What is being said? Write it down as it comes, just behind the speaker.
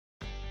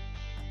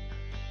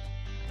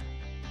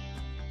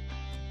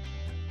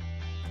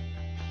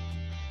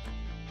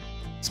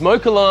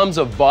Smoke alarms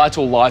are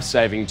vital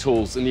life-saving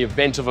tools in the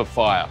event of a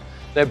fire.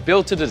 They're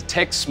built to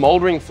detect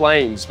smouldering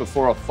flames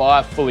before a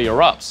fire fully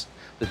erupts.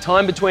 The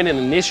time between an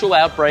initial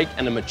outbreak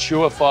and a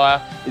mature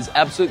fire is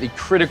absolutely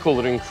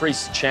critical to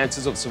increase the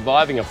chances of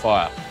surviving a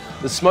fire.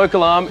 The smoke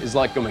alarm is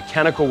like a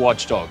mechanical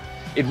watchdog.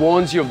 It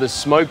warns you of the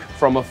smoke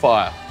from a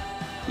fire.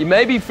 You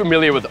may be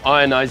familiar with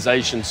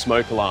ionization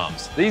smoke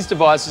alarms. These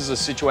devices are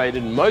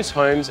situated in most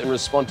homes and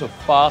respond to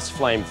fast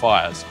flame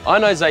fires.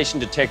 Ionization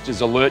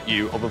detectors alert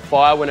you of a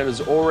fire when it has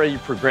already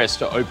progressed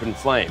to open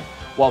flame,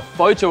 while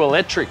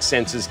photoelectric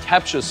sensors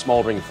capture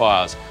smouldering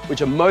fires,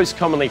 which are most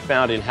commonly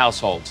found in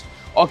households.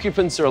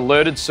 Occupants are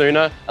alerted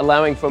sooner,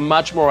 allowing for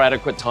much more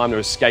adequate time to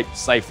escape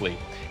safely.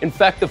 In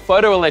fact, the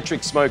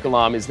photoelectric smoke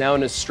alarm is now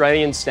an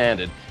Australian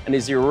standard and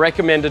is your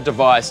recommended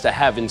device to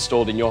have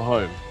installed in your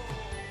home.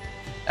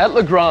 At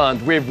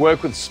Legrand, we have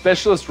worked with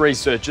specialist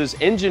researchers,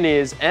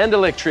 engineers and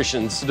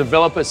electricians to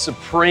develop a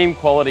supreme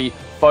quality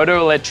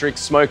photoelectric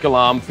smoke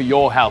alarm for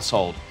your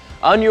household.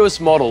 Our newest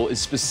model is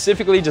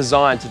specifically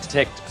designed to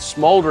detect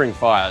smouldering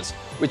fires,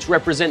 which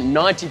represent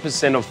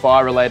 90% of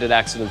fire-related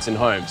accidents in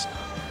homes.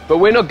 But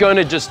we're not going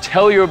to just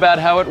tell you about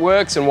how it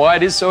works and why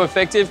it is so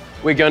effective,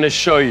 we're going to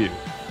show you.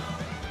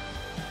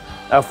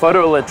 Our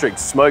photoelectric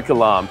smoke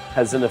alarm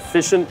has an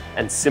efficient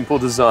and simple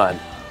design.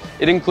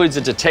 It includes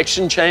a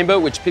detection chamber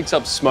which picks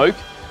up smoke,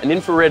 an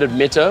infrared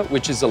emitter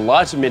which is a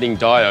light-emitting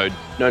diode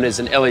known as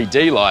an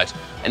LED light,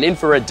 an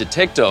infrared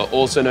detector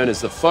also known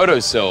as the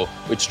photocell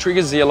which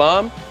triggers the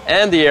alarm,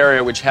 and the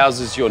area which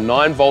houses your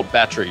 9-volt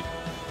battery.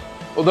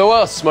 Although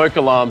our smoke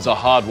alarms are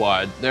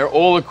hardwired, they're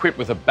all equipped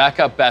with a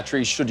backup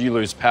battery should you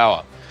lose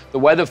power. The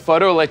way the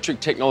photoelectric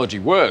technology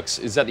works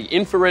is that the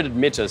infrared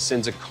emitter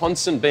sends a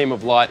constant beam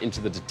of light into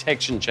the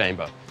detection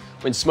chamber.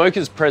 When smoke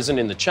is present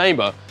in the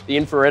chamber, the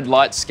infrared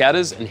light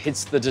scatters and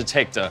hits the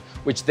detector,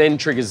 which then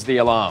triggers the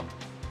alarm.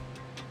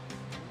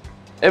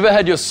 Ever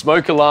had your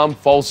smoke alarm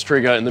false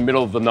trigger in the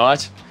middle of the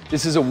night?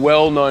 This is a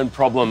well-known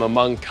problem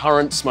among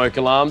current smoke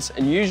alarms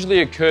and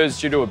usually occurs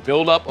due to a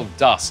buildup of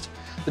dust.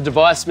 The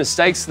device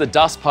mistakes the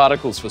dust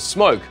particles for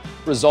smoke,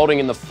 resulting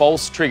in the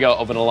false trigger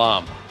of an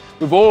alarm.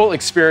 We've all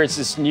experienced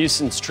this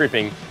nuisance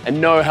tripping and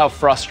know how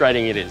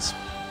frustrating it is.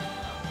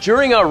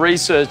 During our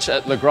research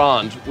at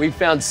Legrand, we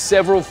found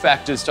several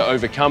factors to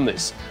overcome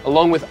this,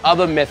 along with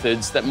other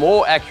methods that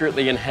more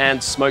accurately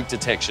enhance smoke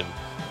detection.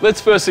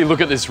 Let's firstly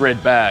look at this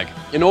red bag.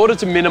 In order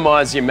to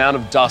minimize the amount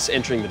of dust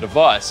entering the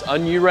device, our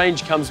new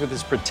range comes with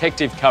this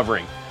protective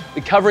covering.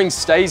 The covering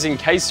stays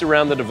encased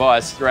around the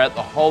device throughout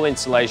the whole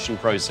installation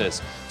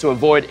process to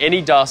avoid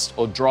any dust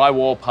or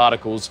drywall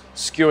particles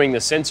skewing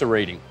the sensor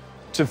reading.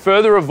 To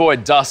further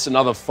avoid dust and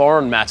other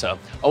foreign matter,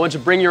 I want to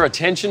bring your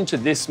attention to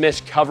this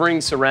mesh covering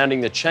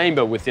surrounding the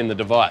chamber within the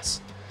device.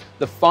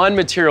 The fine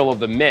material of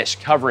the mesh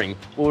covering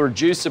will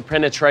reduce the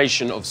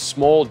penetration of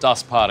small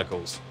dust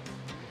particles,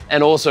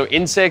 and also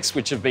insects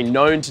which have been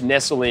known to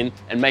nestle in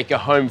and make a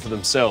home for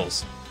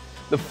themselves.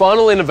 The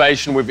final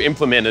innovation we've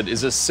implemented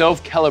is a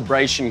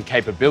self-calibration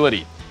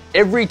capability.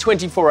 Every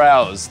 24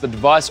 hours, the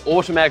device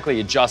automatically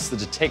adjusts the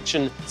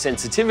detection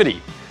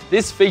sensitivity.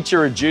 This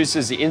feature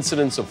reduces the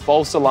incidence of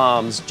false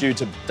alarms due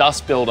to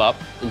dust buildup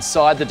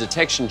inside the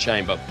detection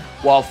chamber,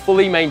 while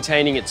fully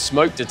maintaining its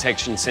smoke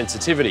detection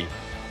sensitivity.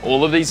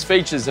 All of these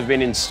features have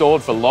been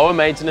installed for lower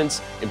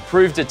maintenance,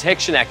 improved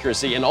detection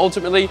accuracy, and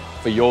ultimately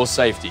for your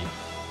safety.